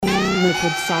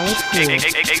Liquid solid cool.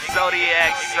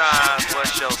 Zodiac Signs,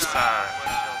 what's your sign?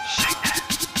 Shake that,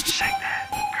 shake that,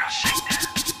 girl, shake that.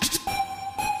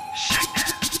 Shake that,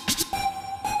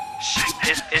 shake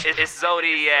that. It's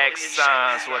Zodiac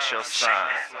Signs, what's your sign?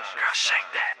 Girl, shake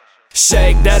that.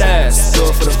 Shake that ass, do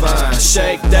it for the vine.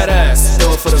 Shake that ass,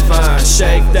 do it for the vine.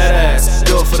 Shake that ass,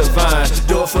 do it for the vine.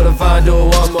 Do it for the vine, do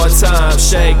it one more time.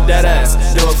 Shake that ass,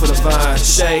 do it for the vine.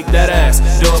 Shake that ass,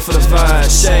 do it for the vine.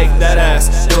 Shake that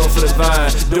ass, do it for the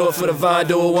vine. Do it for the vine,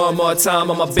 do it one more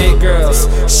time. All my big girls,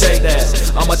 shake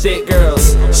that. All my thick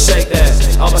girls, shake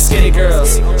that. All my skinny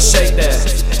girls, shake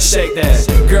that. Shake that,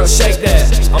 girl, shake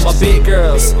that. All my big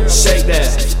girls, shake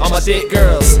that. All my thick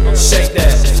girls, shake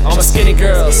that. All my skinny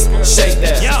girls, shake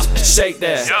that, shake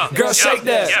that, girl, shake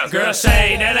that. Girl,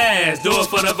 shake that ass, do it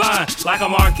for the vine. Like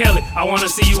I'm R. Kelly, I wanna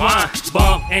see you whine.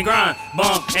 Bump and grind,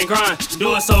 bump and grind.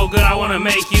 Do it so good, I wanna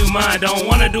make you mine. Don't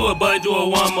wanna do it, but do it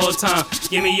one more time.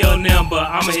 Give me your number,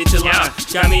 I'ma hit your line.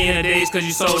 Got me in the days cause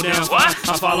you so damn fine.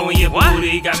 I'm following your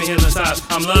booty, got me hypnotized.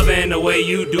 I'm loving the way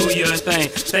you do your thing.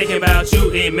 Thinking about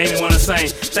you, it make me wanna sing.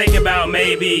 Thinking about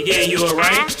maybe getting you a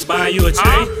ring, buying you a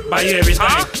chain, buy you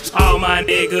everything. All my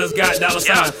niggas got dollar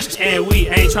signs, and we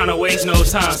ain't tryna waste no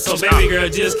time. So baby girl,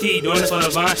 just keep doing it for the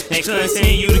vine, and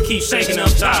continue to keep shaking them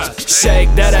thighs.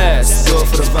 Shake that ass, do it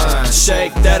for the vine.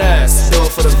 Shake that ass, do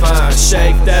it for the vine.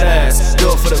 Shake that ass,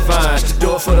 do it for the vine.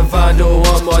 Do it for the vine, do it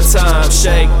one more time.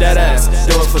 Shake that ass,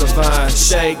 do it for the vine.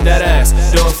 Shake that ass,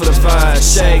 do it for the vine.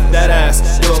 Shake that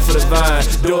ass, do it for the vine.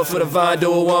 Do it for the vine,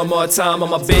 do it one more time. All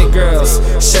my big girls,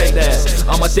 shake that.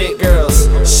 All my thick girls,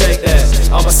 shake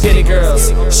that. All my skinny girls,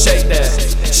 shake that.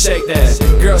 Shake that,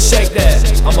 girl, shake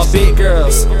that. All my big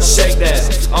girls, shake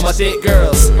that. All my thick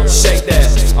girls, shake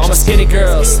that. All my skinny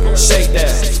girls, shake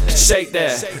that. Shake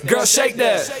that, girl, shake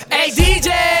that. Hey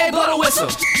DJ, blow the whistle.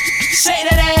 Shake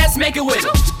that ass, make it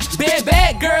wiggle. Big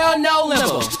bad girl, no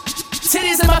limbo.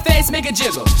 Titties in my face, make it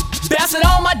jiggle. Bounce it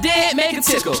on my dick, make it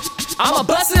tickle. I'ma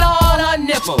bust it on her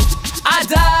nipple. I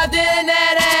dived in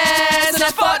that ass and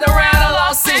I fucked around and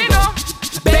lost single.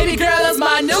 Baby girl is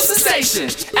my new sensation.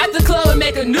 At the club we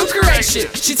make a new creation.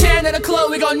 She tearing in the club,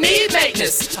 we gon' need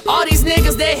maintenance. All these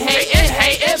niggas they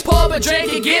hatin'. Pour up a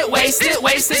drink and get wasted.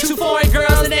 Two foreign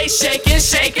girls and they shaking.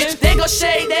 They gon'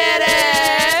 shake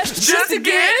that ass just to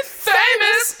get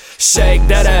famous. Shake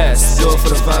that ass, do it for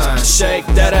the vine. Shake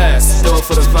that ass, do it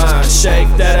for the vine. Shake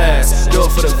that ass, do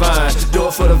it for the vine. Do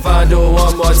it for the vine, do it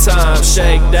one more time.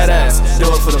 Shake that ass, do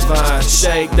it for the vine.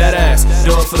 Shake that ass,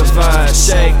 do it for the vine.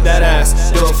 Shake that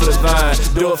ass, do it for the vine.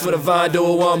 Do it for the vine, do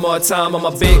it one more time. All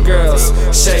my big girls,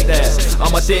 shake that. All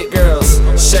my thick girls,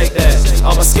 shake that.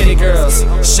 All my skinny girls,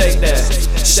 shake that.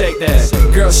 Shake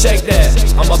that, girl, shake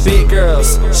that. All my big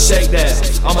girls, shake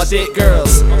that. All my thick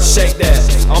girls, shake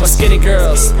that. All my skinny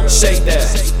girls, shake that,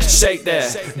 shake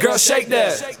that, girl, shake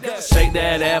that. Shake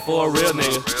that ass for a real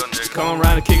nigga. Come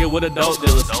around and kick it with a dope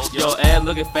dealer. Your ass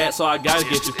looking fat, so I gotta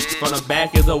get you. From the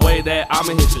back is the way that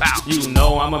I'ma hit you. You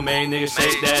know I'm a main nigga.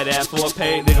 Shake that ass for a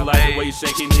paid nigga. Like the way you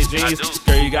shaking your jeans.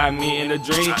 Girl, you got me in the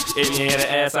dream. If you had an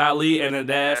ass, I'll lead and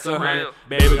the ass 100.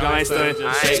 Baby, girl, ain't stunning.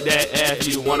 Shake that ass.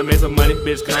 You wanna make some money,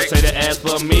 bitch? Come shake that ass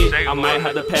for me. I might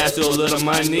have to pass you a little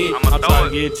money. I'm trying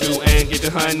to get you and get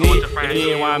the honey. If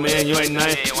you ain't YMN, you ain't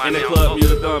nothing. In the club, you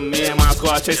the thumb. Me and my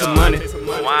squad chasing money.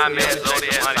 YMN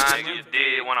Zodiac Signs, you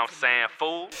did what I'm saying,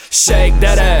 fool. Shake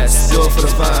that ass, do it for the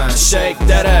vine. Shake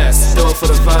that ass, do it for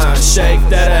the vine. Shake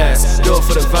that ass, do it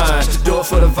for the vine. Do it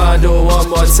for the vine, do it one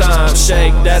more time.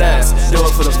 Shake that ass, do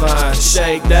it for the vine.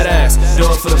 Shake that ass, do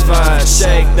it for the vine.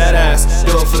 Shake that ass,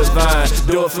 do it for the vine.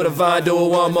 Do it for the vine, do it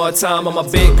one more time. All my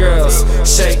big girls,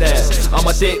 shake that. All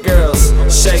my thick girls,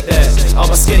 shake that. All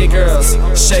my skinny girls,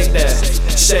 shake that.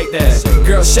 Shake that,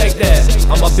 girl, shake that.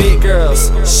 All my big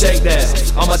girls, shake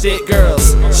that. All my thick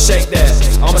girls, shake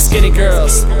that. All my skinny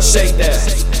girls, shake that.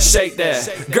 Shake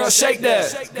that, girl, shake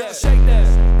that.